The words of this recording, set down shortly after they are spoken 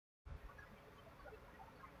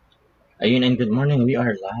Ayun, and good morning. We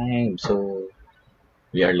are live. So,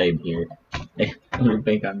 we are live here. Ano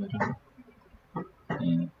pa yung camera?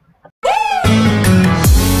 Ayan.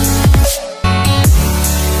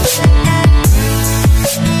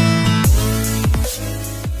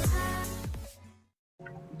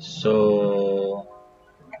 So,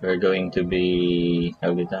 we're going to be,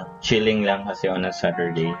 chilling lang kasi on a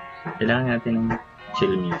Saturday. Kailangan natin ng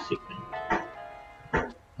chill music.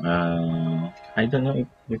 I don't know if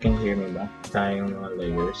you can hear me ba? Tayong mga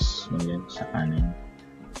layers ngayon sa kanan.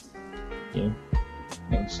 Okay.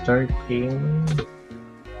 And starting.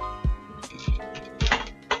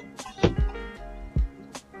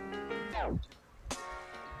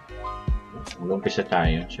 Mag-umpisa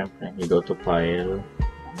tayo. Siyempre, you go to file.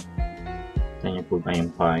 Tanyo po ba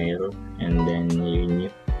yung file? And then, you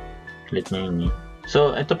click nyo yun.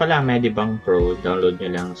 So, ito pala, Medibang Pro. Download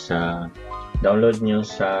nyo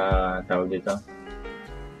sa tawag dito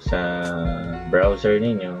sa browser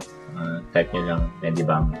ninyo, type nyo lang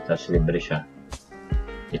Medibang, tapos libre siya,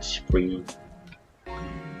 it's free.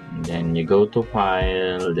 And then you go to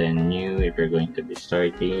file, then new if you're going to be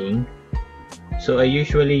starting. So I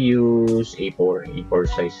usually use A4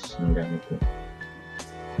 size ang gamit ko.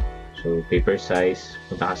 So paper size,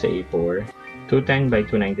 punta ka sa A4, 210 by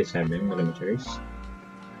 297 millimeters.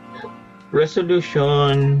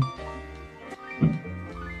 Resolution,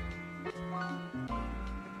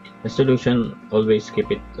 always keep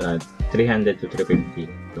it 300 to 350.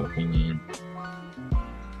 So, okay na yan.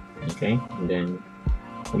 Okay? And then,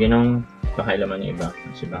 huwag yun ang pakailaman ng iba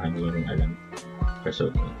kasi baka hindi rin alam.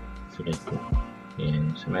 Pero okay. Select ko.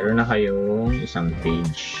 Ayan. So, meron na kayong isang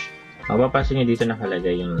page. Mapapansin nyo dito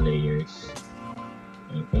nakalagay yung layers.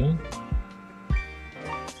 Okay?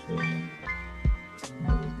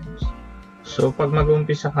 So, pag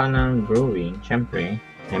mag-umpisa ka ng drawing, syempre,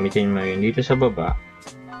 gamitin mo yun dito sa baba.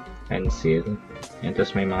 Pencil. And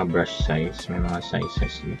tapos may mga brush size. May mga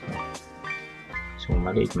sizes dito. So,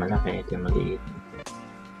 maliit, malaki. Ito yung maliit.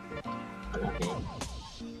 Malaki.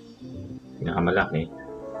 Pinakamalaki.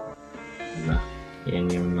 Diba? Yan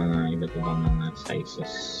yung mga iba't ibang mga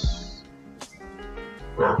sizes.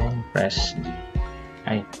 And press D.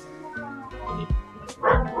 Ay.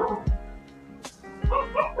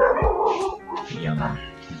 Yan.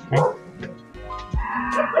 Okay.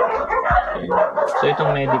 So,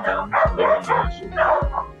 itong Medibang,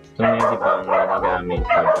 ginagamit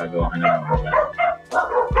pag gagawa ka ng mangga.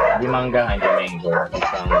 Hindi mangga, hindi mango.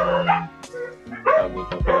 Isang tawag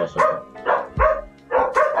dito, philosophy.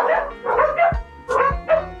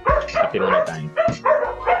 Kapi muna tayo.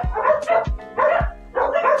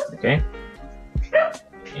 Okay?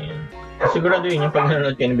 Ayan. Sigurado yun yung pag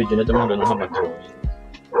nanonood kayo ng video na marunong ka mag-drawing.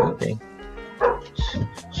 Okay?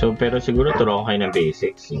 So, pero siguro turuan kayo ng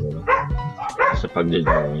basics siguro sa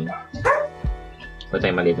pag-drawing. Ito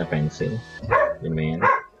tayo maliit na pencil. Yun ba yan?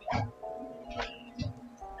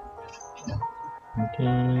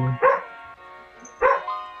 Okay.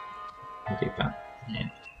 Okay pa. Ayan.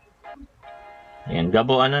 Ayan.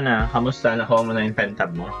 Gabo, ano na? Kamusta? Nakuha mo na yung pen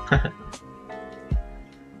tab mo?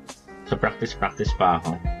 So, practice pa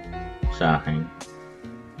ako sa akin.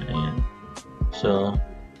 Ayan. So,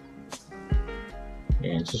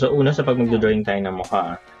 ayan. So, una sa pag mag-drawing tayo ng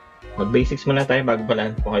mukha, mag-basics muna tayo bago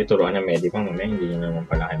pala kung kayo turuan ng Medibang. Hindi nyo naman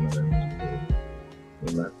pala kayo mag-drawing.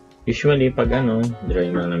 Diba? Usually, pag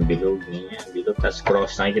drawing lang ng bilog, ganyan, bilog, tapos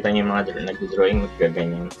cross, nakikita nyo yung mga nag-drawing,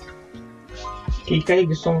 ganyan. Kikay,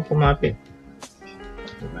 gusto kong kumapit.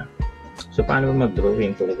 Diba? So, paano ba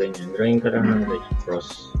mag-drawing? Kung ganyan, drawing ka lang ng ganyan,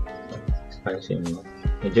 cross. Pansin mo.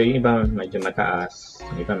 Medyo yung iba, medyo mataas,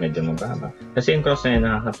 yung iba medyo mababa. Kasi yung cross na yun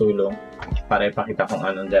nakakatulong para ipakita kung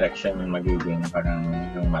anong direction yung magiging parang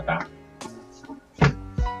yung mata.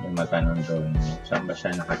 Yung mata ng drawing mo. Saan ba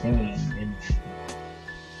siya nakatingin?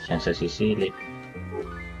 Saan sa sisilip.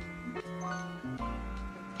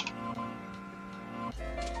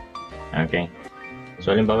 Okay.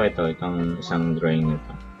 So, halimbawa itong isang drawing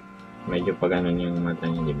nito. Medyo pag yung mata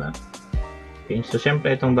niya, di ba? Okay. So,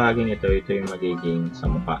 syempre itong baging ito yung magiging sa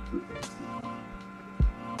mukha.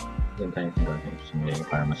 Diyan tayo sa gawin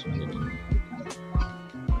para mas magaling.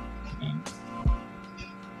 Okay.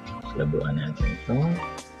 So, labuan natin ito.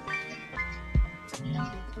 Ayan.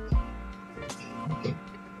 Okay.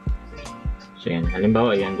 So, yan.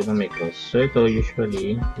 Halimbawa, yan. Di ba may cross? So, ito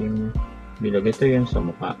usually, yung bilog. Ito yung sa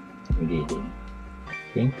mukha. Yung gilid.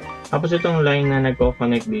 Okay. Tapos itong line na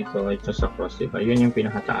nagko-connect dito, ito sa cross, diba? Yun yung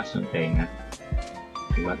pinakataas ng tenga.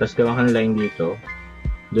 Diba? Tapos gawa kang line dito,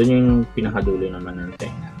 doon yung pinakadulo naman ng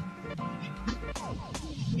tenga.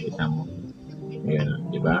 Kita mo.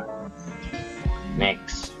 Yun, diba?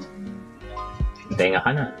 Next. Tenga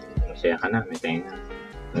ka na. masaya ka na, may tenga.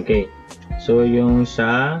 Okay. So, yung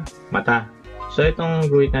sa mata. So, itong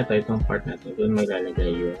guhit na to, itong part na to, doon maglalagay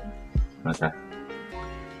yung mata.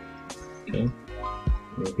 Okay.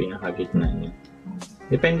 Yung pinakagitna niya.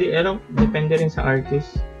 Depende rin sa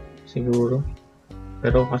artist. Siguro.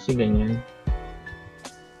 Pero kasi ganyan.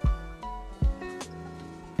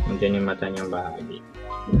 Nandiyan yung mata niyang bahagi.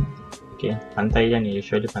 Okay. Pantay yan.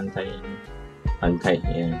 Usually pantay yan. Pantay.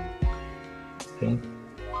 Yan. Okay.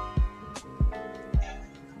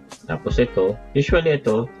 Tapos ito. Usually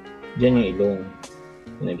ito. Diyan yung ilong.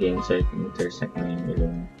 Nag-intersect na yung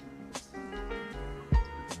ilong.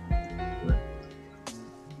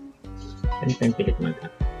 Ano pa yung pilik mata?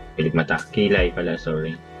 Pilik mata. Kilay pala,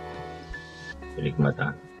 sorry. Pilik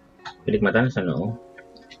mata. Pilik mata nasa noo.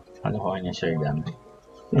 Ano ko niya, sir, gamit.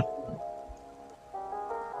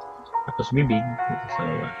 Tapos bibig. Dito sa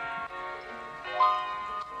baba.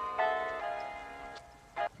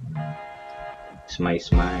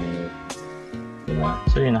 Smile. Diba?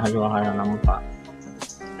 So yun, nakaluwa ka na ng mukha.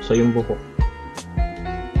 So yung buhok.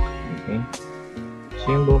 Okay.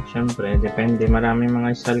 So yung buhok, syempre, depende. Maraming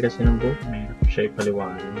mga style kasi ng buhok. Mahirap siya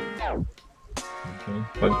ipaliwanag. Okay.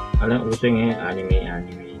 Pag, uso yung anime na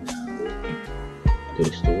buhok.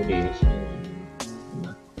 Tulis.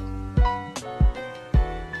 Diba?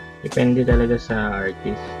 Depende talaga sa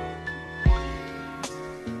artist.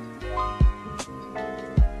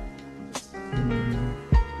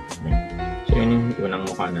 So yun yung unang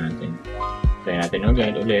mukha natin. Try natin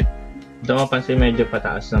ulit. Ito mapansin medyo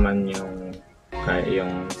pataas naman yung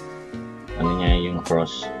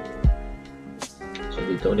cross. So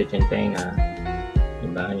dito ulit yung tenga.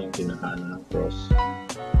 Diba? Yung pinakaano ng cross.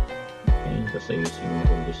 Okay, tapos ayusin mo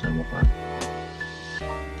kung sa mukha.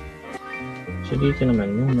 So dito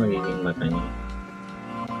naman yung magiging mata niya.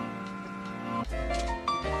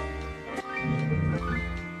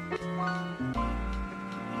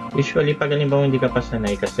 Usually pag halimbawa hindi ka pa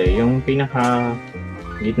sanay kasi yung pinaka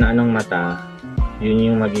gitna ng mata,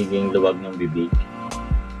 yun yung magiging luwag ng bibig.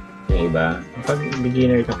 Yung iba, pag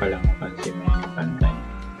beginner ka pa lang, pansin mo yung pantay.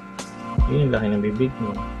 Yun yung laki ng bibig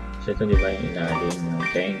mo. So ito diba yung ilalim yung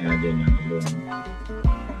tenga, dyan yung ilong.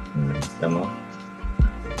 Kita mo?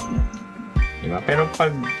 Diba? Pero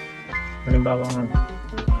pag halimbawang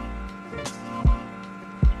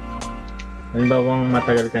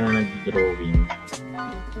matagal ka na nag-drawing,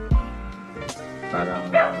 parang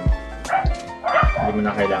hindi mo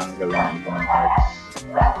na kailangan gawin ng ibang parts.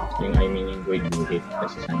 Yung guhit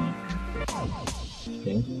kasi sanay.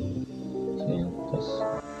 Okay? So yan. Tapos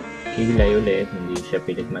kilay ulit, hindi siya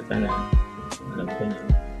pilit mata na. Alam ko na.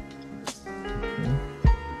 Okay.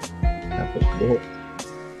 Tapos buhok.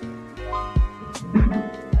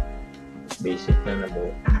 Basic na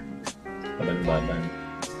buhok. Kaban-baban.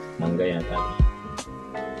 Mangga yata.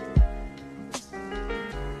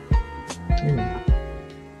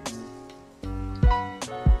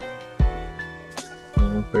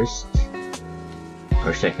 First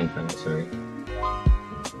or second pala, sorry.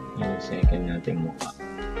 Yung second nating mukha.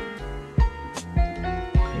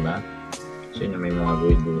 Diba? So yun na may mga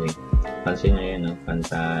guhit-guhit. Pansin nyo yun, no?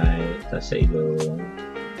 Pantay, tas sa ilong.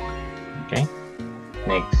 Okay?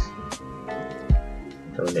 Next.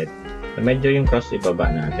 Ito ulit. So medyo yung cross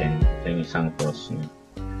ibaba natin. Ito yung isang cross nyo.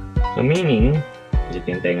 So meaning,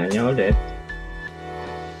 dito tenga niya ulit.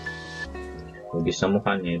 Hugis sa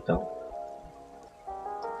mukha niya ito.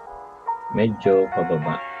 Medyo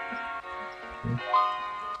pababa.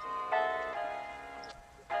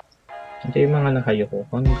 Ito yung mga nakayuko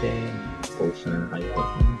konti. Pose na nakayuko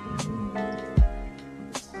konti.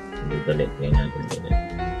 Hindi dalit. Ngayon natin dalit.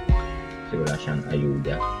 Kasi wala siyang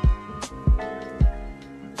ayuda.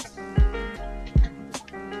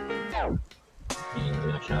 Ngayon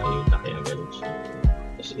wala siyang ayuda kaya galit siya.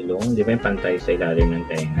 Tapos ilong. Di ba yung pantay sa ilalim ng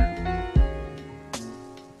tenga?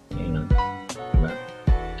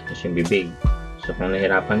 Yung bibig. So kung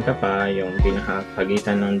nahirapan ka pa, yung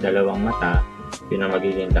pinakapagitan ng dalawang mata, yun ang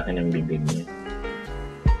magiging laki ng bibig niya.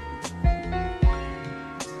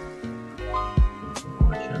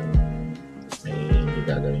 Siyang may hindi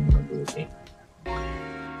gagawin mabuti.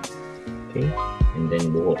 Okay? And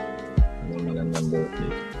then buhok. Ano magandang buhok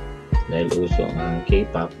dito. Dahil uso ang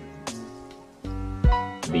K-pop,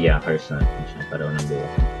 biyakers natin siya para ng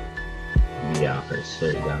buhok. Biyakers,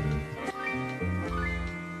 sir, gamit.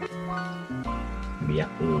 Biyak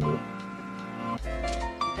ulo.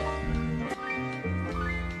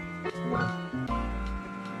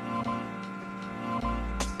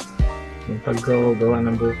 Yung paggawa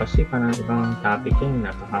ng buhok kasi parang ibang topic yun,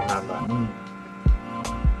 napakahaba nun.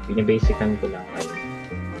 Binibasican ko lang kayo.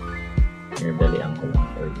 Nerdalian ko lang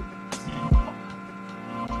for you.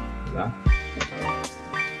 Diba?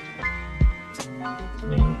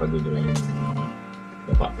 pag-drawing ng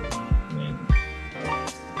mukha. Ayan.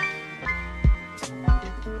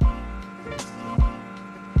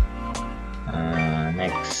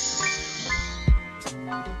 Next.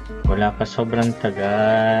 Wala pa sobrang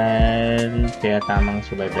tagal. Kaya tamang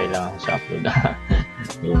subaybay lang ako sa upload.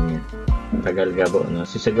 Yun nga. Tagal gabo, no?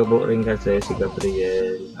 Si Sagabo rin kasi, si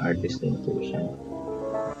Gabriel, artist din po siya.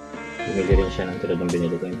 Bumili rin siya ng tulad ng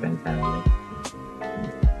binili ko yung pen tablet.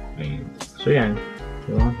 Okay. So yan.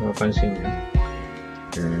 Diba? Mapansin nyo.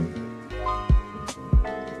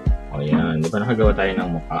 O yan. Di ba nakagawa tayo ng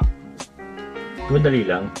mukha? Madali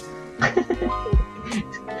lang.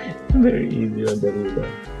 Very easy. Madali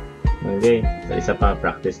lang. Okay. So isa pa,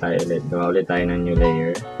 practice tayo ulit. Gawa ulit tayo ng new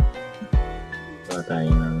layer. Gawa tayo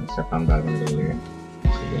ng isa pang bagong layer.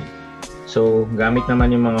 Sige. So, gamit naman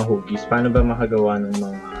yung mga huggies. Paano ba makagawa ng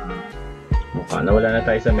mga mukha? Nawala na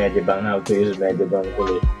tayo sa Medibang. How to use Medibang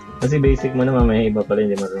ulit. Kasi basic mo naman, may iba pala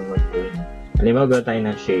hindi marunong mag-drawing. Halimbawa, gawa tayo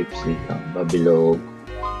ng shapes dito. Babilog.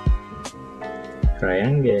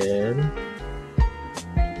 Triangle.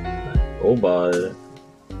 Oval.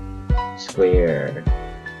 Square.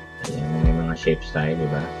 Ayan, may mga shapes tayo, di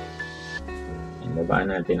ba? Ayan,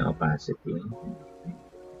 babaan natin ang opacity.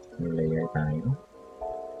 May layer tayo.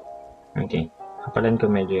 Okay. Kapalan ko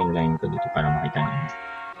medyo yung line ko dito para makita nyo.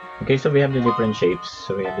 Okay, so we have the different shapes.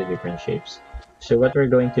 So what we're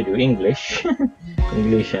going to do, English.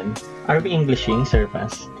 Englishan. Are we Englishing, Sir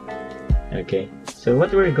Pass? Okay. So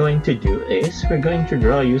what we're going to do is, we're going to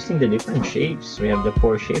draw using the different shapes. We have the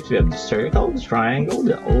 4 shapes. We have the circle, the triangle,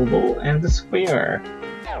 the oval, and the square.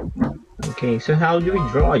 Okay, so how do we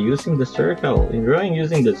draw using the circle? In drawing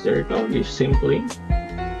using the circle, you simply,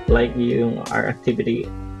 like our activity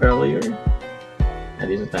earlier.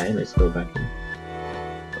 Let's go back in.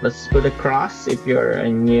 Let's put a cross. If you're a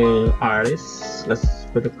new artist, let's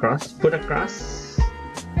put a cross. Put a cross.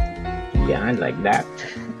 Yeah, like that.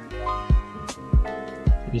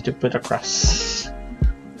 You need to put a cross.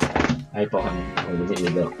 Ay po kami.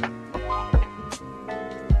 Mag-dito.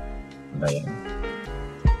 Ayan.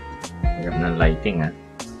 Hirap ng lighting, ha.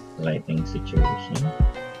 Lighting situation.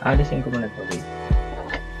 Alisin ko muna ito. Wait.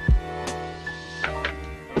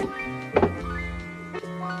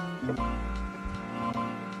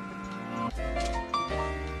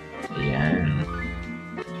 Ayan.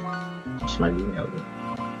 Mas malinaw.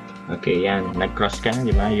 Okay, yan. Nag-cross ka na,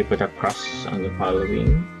 di ba? You put a cross on the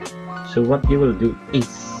following. So, what you will do is,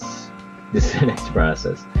 this is the next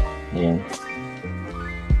process. Ayan.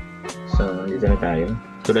 So, dito na tayo.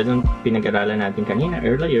 Tulad ng pinag-aralan natin kanina,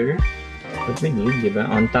 earlier, what we need, di ba?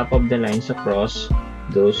 On top of the lines across,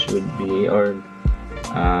 those would be, or,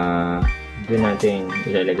 doon natin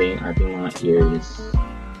ilalagay yung ating mga ears.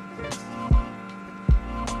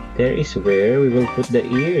 There is where we will put the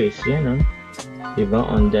ears, yan, no? Diba?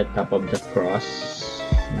 On the top of the cross.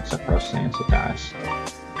 Nasa cross na yan sa taas.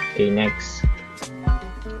 Okay, next.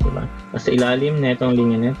 Diba? Sa ilalim na itong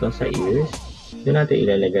linya na ito sa ears, doon natin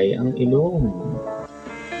ilalagay ang ilong.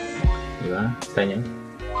 Diba? Kita nyo?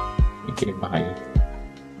 Ikinig pa kayo.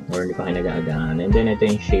 Or hindi pa kayo nag-aagahan. And then ito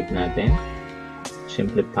yung shape natin.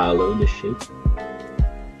 Simply follow the shape.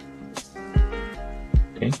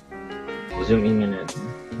 Okay? Zoom in nga natin.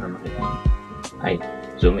 Para makita nyo. Ay,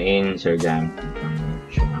 zoom in, Sir Jam.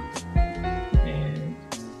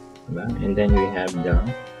 And then we have the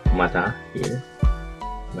mata here.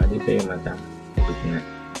 Diba? Dito yung mata. Dito na.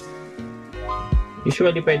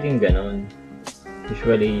 Usually, pwedeng ganon.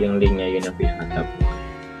 Usually, yung linya yun ang pinaka-top.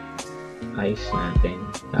 Eyes natin.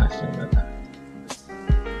 Taas ng mata.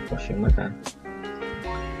 Tapos yung mata.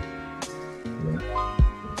 Diba?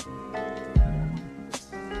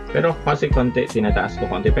 Pero kasi konti, tinataas ko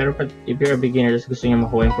konti. Pero if you're a beginner, gusto nyo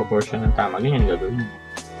makuha yung proportion ng tama, ganyan gagawin mo.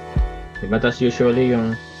 Diba? Tapos usually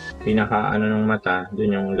yung pinaka ano ng mata,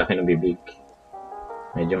 dun yung laki ng bibig.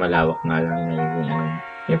 Medyo malawak nga lang yung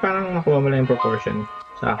yung parang makuha mo lang yung proportion.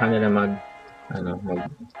 Sa kanila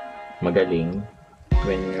magaling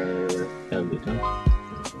when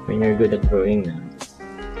you're good at drawing na.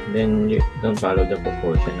 Then you don't follow the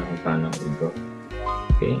proportion ng paano you draw.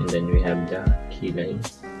 Okay, and then we have the kilay.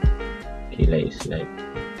 Kilay is like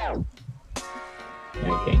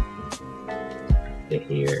okay.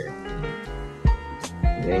 Here.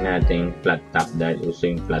 Gawin natin flat top dahil uso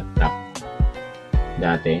yung flat top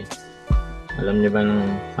dati. Alam niyo ba nung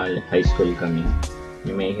high school kami,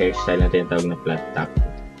 yung may hairstyle na tinatawag na flat top.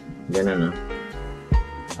 Ganun, no?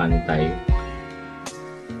 Pantay.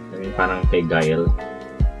 I mean, parang kay Guile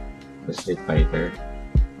sa Street Fighter.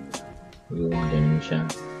 Yung ganun siya.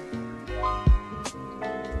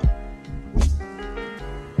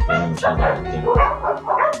 Ganun siya dati.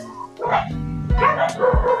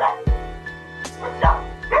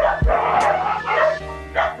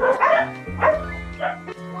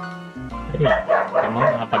 Usually, kaya mo,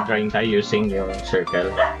 nakapag-drawing tayo using yung circle.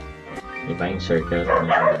 Diba yung circle?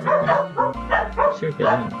 Circle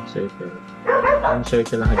lang. Circle. Yung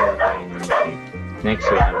circle lang hagawa tayo ng shape. Next,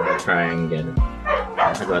 we have the triangle.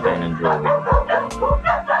 Hagawa tayo ng drawing.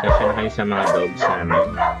 Kasi na kayo sa mga dogs namin.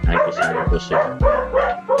 Nakikisali ko sila.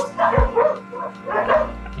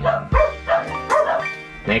 Ayan.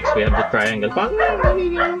 Next, we have the triangle. Pag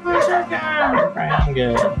magiging circle!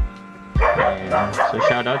 Triangle. Ayan. So,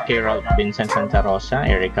 shout out kay Ralph Vincent Santa Rosa,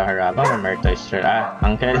 Erica Haraba, Romerto Estrella,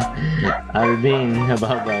 Uncle Alvin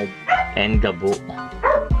Hababag, and Gabu,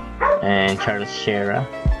 and Charles Shera,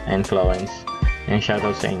 and Florence. And shout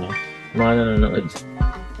out sa inyo. Mga nanonood.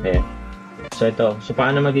 Ayan. So, ito. So,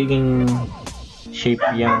 paano magiging shape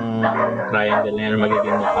yung triangle na yan?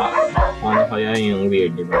 Magiging mukha? Paano kaya yung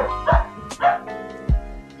weird, diba?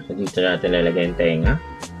 So, dito natin lalagay yung tenga.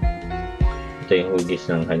 Ito yung hugis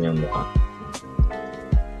ng kanyang mukha.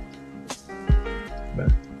 Diba?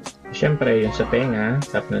 Siyempre, yung sa tenga,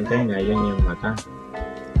 tap ng tenga, yun yung mata.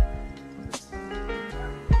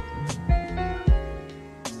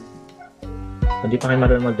 Kung di pa kayo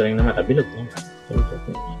marunong mag-drawing ng mata, bilog mo.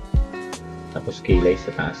 Tapos kilay sa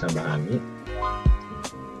taas ng bahagi.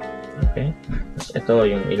 Okay? Tapos ito,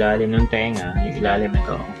 yung ilalim ng tenga, yung ilalim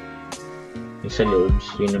ito, yung sa lobes,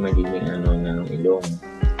 yun na magiging ano ng ilong.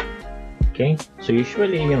 Okay? So,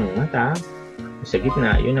 usually, yung mata, sa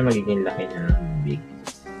gitna, yun na magiging laki na big.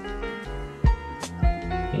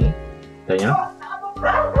 Okay? Ito nyo?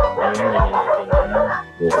 Ayun, lagyan natin ng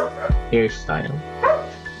buhok. Hairstyle.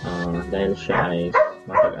 Dahil siya ay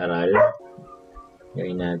mapag-aral,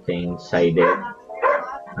 gawin natin sided.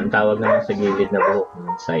 Ang tawag naman sa gilid na buhok,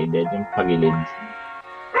 sided, yung pagilid.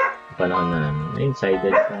 Panahon namin. Ayun,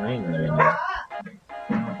 sided pa ngayon.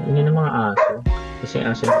 Yun yung mga aso. Kasi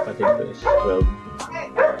yung aso ng kapatid ko is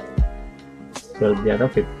 12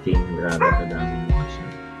 yata, 15. Grabe, kadami naman siya.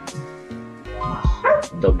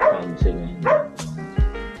 Dog pound sila yung dog pound.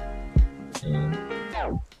 Ayan.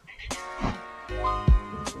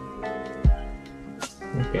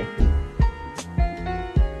 Okay.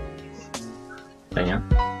 Kita niya?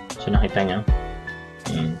 So, nakita niya?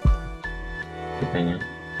 Ayan. Kita niya?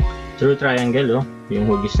 True triangle, oh. Yung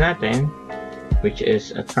hugis natin, which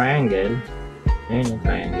is a triangle. Ayan yung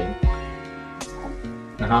triangle.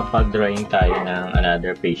 Nakapag-drawing tayo ng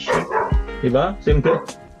another face shape. Diba? Simple.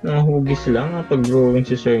 Mga hugis lang. Nakapag-drawing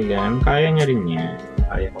si Sir Gam. Kaya niya rin yan.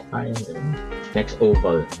 Kaya ko. Kaya niya rin. Next,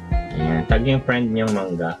 oval. Ayan. Tag yung friend niyang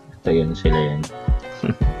mangga. Ito yun. Sila yan.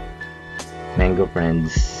 Mango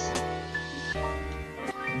friends.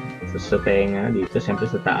 So, sa tenga dito.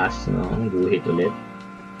 Siyempre sa taas, no? Guhit ulit.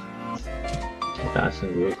 Sa taas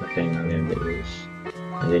ng guhit na tenga members.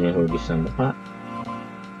 And then yung hugis ng mukha.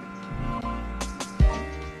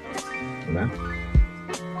 Diba?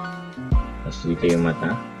 Tapos dito yung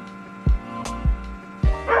mata.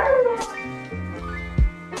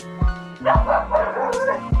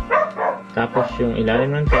 Tapos yung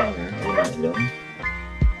ilalim ng tenga, yung ilong.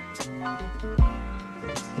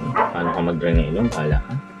 Paano ka mag-draw ng ilong? Pala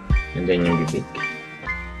ka. And then yung bibig.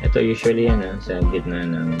 Ito usually yan sa gitna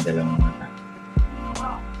ng dalawang mata.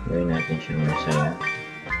 Gawin natin siya masaya.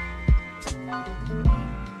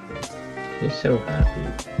 He's so happy.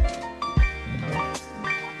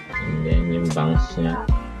 And then yung bangs niya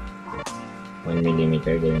 1mm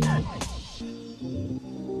gawin natin.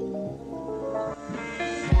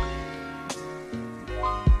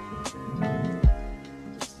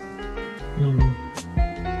 Yan.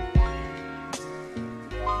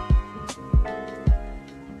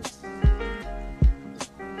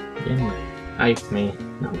 Ay, may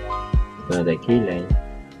kada kilay.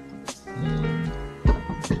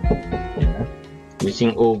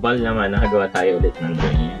 Using oval naman, nakagawa tayo ulit ng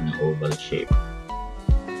ganyan, oval shape.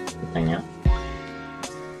 Kita niya?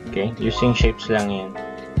 Okay, using shapes lang yan.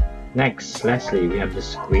 Next, lastly, we have the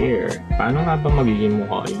square. Paano nga ba magiging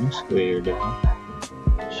mukha yung square, diba?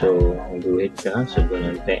 So, guhit ka, so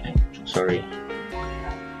doon ang sorry.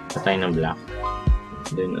 Patay ng black.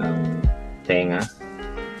 Doon ang tenga.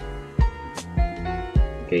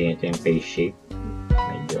 Okay, ito yung face shape.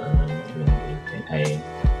 Medyo ay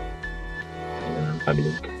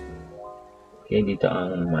pabilog. Okay, dito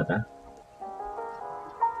ang mata.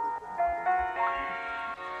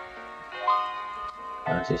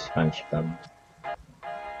 Si SpongeBob.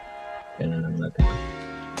 Ganun ang mata.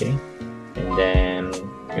 Okay. And then,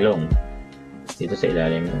 ilong. Dito sa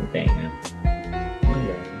ilalim ng tenga.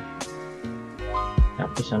 Ilong.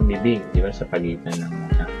 Tapos ang bibig, di ba, sa pagitan ng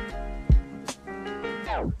mata.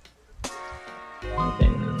 And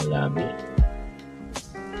then, ang labi.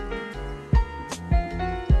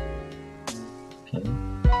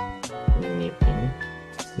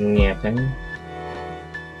 Ngeken.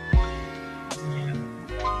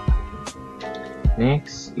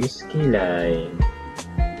 Next is kilay.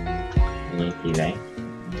 Yung kilay.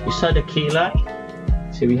 You saw the kilay?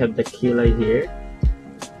 So we have the kilay here.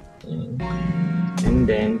 And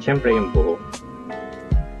then, syempre yung buhok.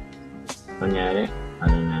 Kunyari,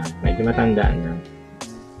 ano na, medyo matanda na.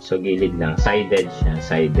 So, gilid lang. Sided siya.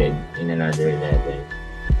 Sided in another level.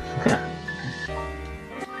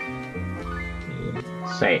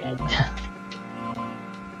 Sided.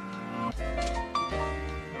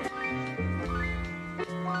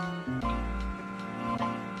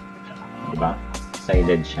 Diba?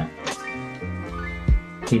 Sided siya.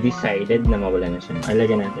 He decided na mawala na siya.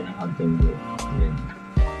 Alagyan natin ang hunting blue. Ayan.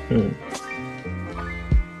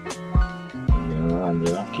 Ayan,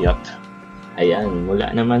 diba? Cute. Ayan,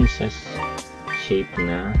 mula naman sa shape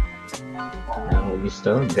na hugis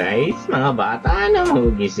to. Guys, mga bata na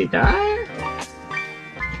hugis ita.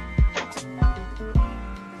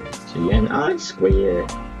 So, yan. Square.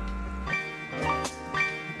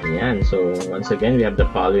 Ayan. So, once again, we have the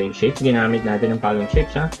following shapes. Ginamit natin ang following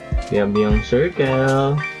shapes, ha? We have yung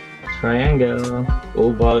circle, triangle,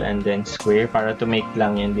 oval, and then square para to make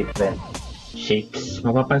lang yung different shapes.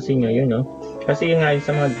 Mapapansin nyo yun, no? Kasi yung nga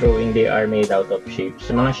sa mga drawing, they are made out of shapes.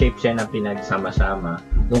 Sa mga shapes yan na pinagsama-sama,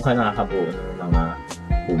 doon ka nakakabuo ng mga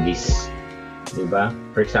hugis. Diba?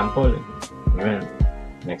 For example, yun.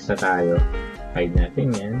 Next na tayo. Hide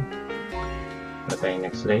natin yan. So tayo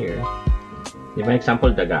next layer. Diba?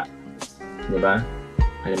 Example, daga. Diba?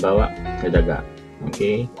 Halimbawa, daga.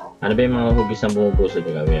 Okay? Ano ba yung mga hugis na bumubuo sa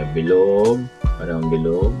daga? We have bilog, parang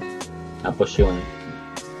bilog. Tapos yung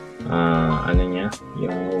ano niya,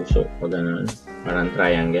 yung uso, pag ano, parang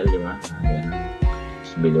triangle, di ba?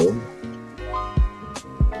 Tapos bilog.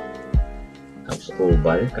 Tapos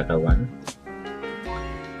oval, katawan.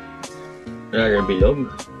 Another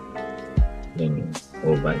bilog. Then yung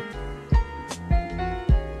oval.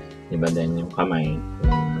 Diba? Then yung kamay.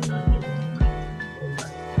 Yung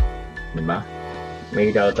oval. Diba?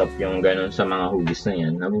 Made out of yung ganun sa mga hugis na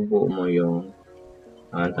yan. Nabubuo mo yung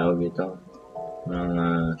tawag ito,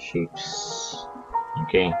 mga shapes.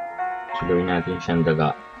 Okay. So, gawin natin siyang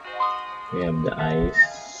daga. We have the eyes.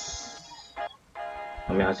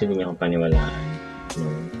 Kami kasi hindi niya akong paniwalaan. No.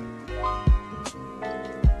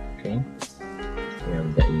 Okay. We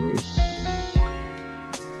have the ears.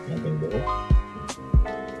 Ating buhok.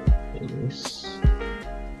 Ears.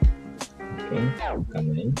 Okay.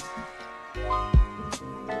 Kamay.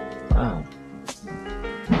 Wow.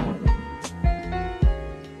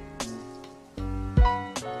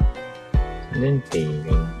 And then tail.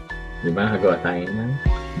 Diba nagawa tayo ng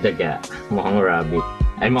daga. Mukhang rabbit.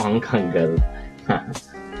 Ay, mukhang kangal.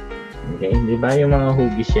 Okay. Diba yung mga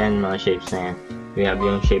hugis yan, mga shapes na yan. We have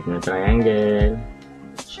yung shape na triangle,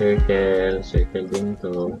 circle, circle din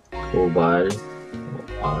to, oval,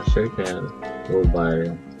 circle,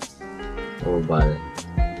 oval, oval.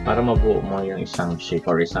 Para mabuo mo yung isang shape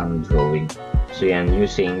or isang drawing. So yan,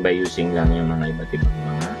 by using lang yung mga iba't ibang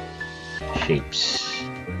mga shapes.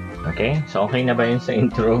 Okay? So, okay na ba yun sa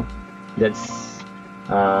intro? That's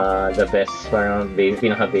the best, parang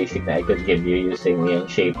pinaka-basic na I could give you using yung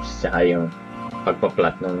shapes tsaka yung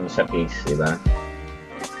pagpa-plot nung sa page, diba?